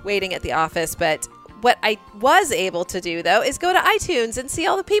waiting at the office, but what I was able to do, though, is go to iTunes and see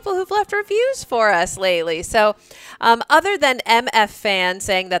all the people who've left reviews for us lately. So other than MF Fan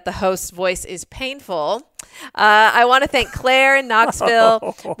saying that the host's voice is painful, I want to thank Claire in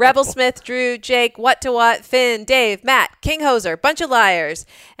Knoxville, Rebel Smith, Drew, Jake, What to What, Finn, Dave, Matt, King Hoser, Bunch of Liars,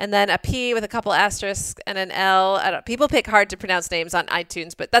 and then a P with a couple asterisks and an L. People pick hard to pronounce names on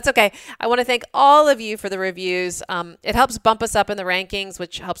iTunes, but that's okay. I want to thank all of you for the reviews. It helps bump us up in the rankings,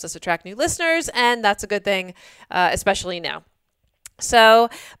 which helps us attract new listeners, and that's a good thing, especially now. So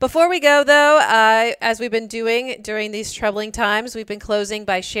before we go, though, as we've been doing during these troubling times, we've been closing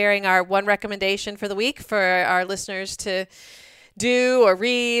by sharing our one recommendation for the week for our listeners to do or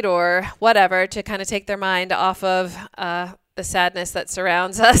read or whatever to kind of take their mind off of the sadness that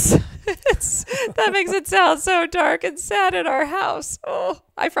surrounds us. That makes it sound so dark and sad in our house. Oh,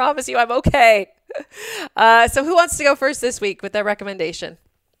 I promise you I'm okay. So who wants to go first this week with their recommendation?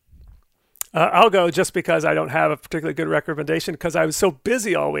 I'll go just because I don't have a particularly good recommendation because I was so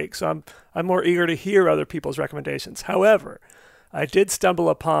busy all week. So I'm more eager to hear other people's recommendations. However, I did stumble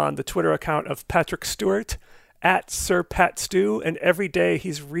upon the Twitter account of Patrick Stewart at Sir Pat Stew, and every day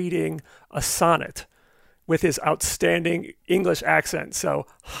he's reading a sonnet with his outstanding English accent. So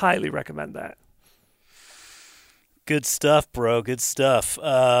highly recommend that. Good stuff, bro. Good stuff. So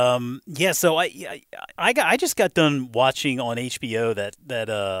I just got done watching on HBO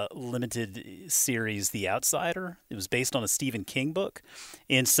that limited series, The Outsider. It was based on a Stephen King book,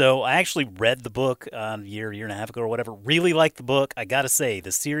 and so I actually read the book a year and a half ago or whatever. Really liked the book. I gotta say,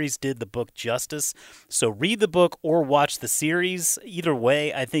 the series did the book justice. So read the book or watch the series. Either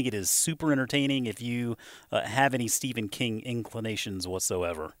way, I think it is super entertaining if you have any Stephen King inclinations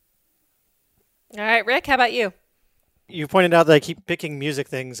whatsoever. All right, Rick, how about you? You pointed out that I keep picking music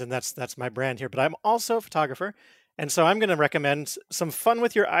things, and that's my brand here. But I'm also a photographer, and so I'm going to recommend some fun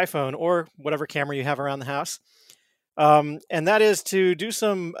with your iPhone or whatever camera you have around the house. And that is to do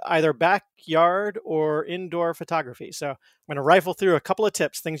some either backyard or indoor photography. So I'm going to rifle through a couple of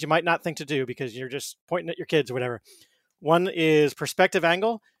tips, things you might not think to do because you're just pointing at your kids or whatever. One is perspective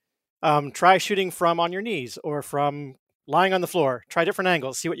angle. Try shooting from on your knees or from lying on the floor. Try different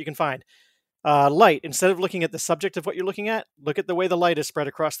angles, see what you can find. Light, instead of looking at the subject of what you're looking at, look at the way the light is spread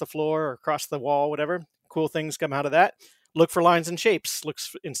across the floor or across the wall, whatever. Cool things come out of that. Look for lines and shapes.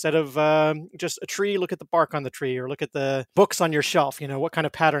 Instead of just a tree, look at the bark on the tree or look at the books on your shelf. What kind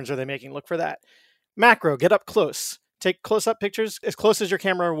of patterns are they making? Look for that. Macro, get up close. Take close-up pictures as close as your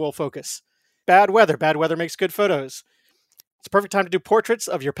camera will focus. Bad weather. Bad weather makes good photos. It's a perfect time to do portraits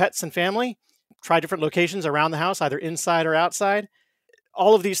of your pets and family. Try different locations around the house, either inside or outside.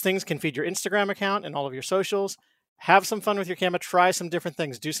 All of these things can feed your Instagram account and all of your socials. Have some fun with your camera. Try some different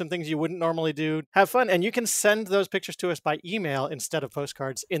things. Do some things you wouldn't normally do. Have fun. And you can send those pictures to us by email instead of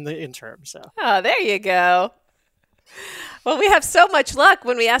postcards in the interim. So, Oh, there you go. Well, we have so much luck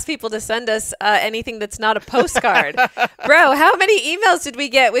when we ask people to send us anything that's not a postcard. Bro, how many emails did we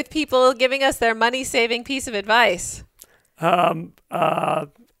get with people giving us their money-saving piece of advice? Not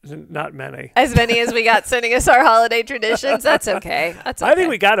many. As many as we got sending us our holiday traditions. That's okay. That's okay. I think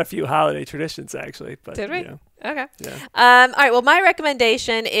we got a few holiday traditions, actually. But, Did we? you know, Okay. yeah. All right. Well, my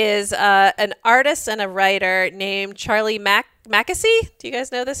recommendation is an artist and a writer named Charlie Mackesy. Do you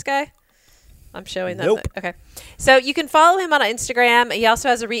guys know this guy? I'm showing them. Nope. Okay. So you can follow him on Instagram. He also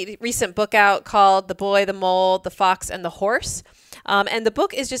has a recent book out called The Boy, the Mole, the Fox, and the Horse. And the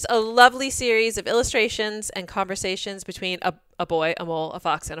book is just a lovely series of illustrations and conversations between a boy, a mole, a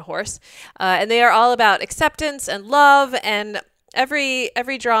fox, and a horse. And they are all about acceptance and love. And every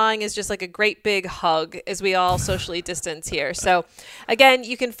drawing is just like a great big hug as we all socially distance here. So again,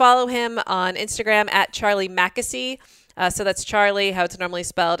 you can follow him on Instagram at Charlie Mackesy. So that's Charlie, how it's normally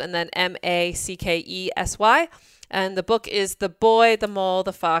spelled, and then Mackesy. And the book is The Boy, the Mole,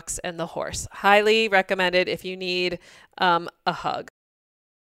 the Fox, and the Horse. Highly recommended if you need a hug.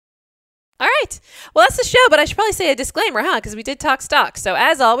 All right. Well, that's the show, but I should probably say a disclaimer, because we did talk stocks. So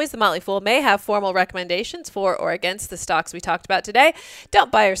as always, The Motley Fool may have formal recommendations for or against the stocks we talked about today.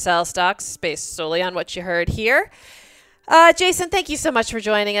 Don't buy or sell stocks based solely on what you heard here. Jason, thank you so much for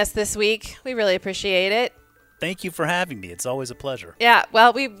joining us this week. We really appreciate it. Thank you for having me. It's always a pleasure. Yeah,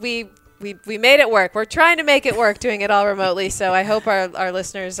 well, we made it work. We're trying to make it work doing it all remotely, so I hope our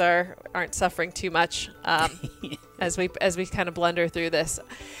listeners aren't suffering too much as we kind of blunder through this.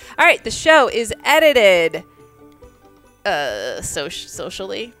 All right, the show is edited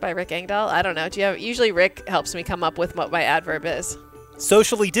socially by Rick Engdahl. I don't know. Usually Rick helps me come up with what my adverb is.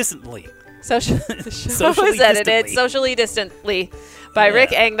 Socially distantly. The show is edited socially distantly by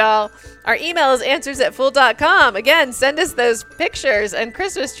Rick Engdahl. Our email is answers@fool.com. Again, send us those pictures and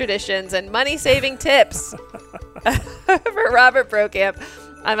Christmas traditions and money-saving tips. For Robert Brokamp,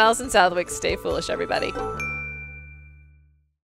 I'm Allison Southwick. Stay foolish, everybody.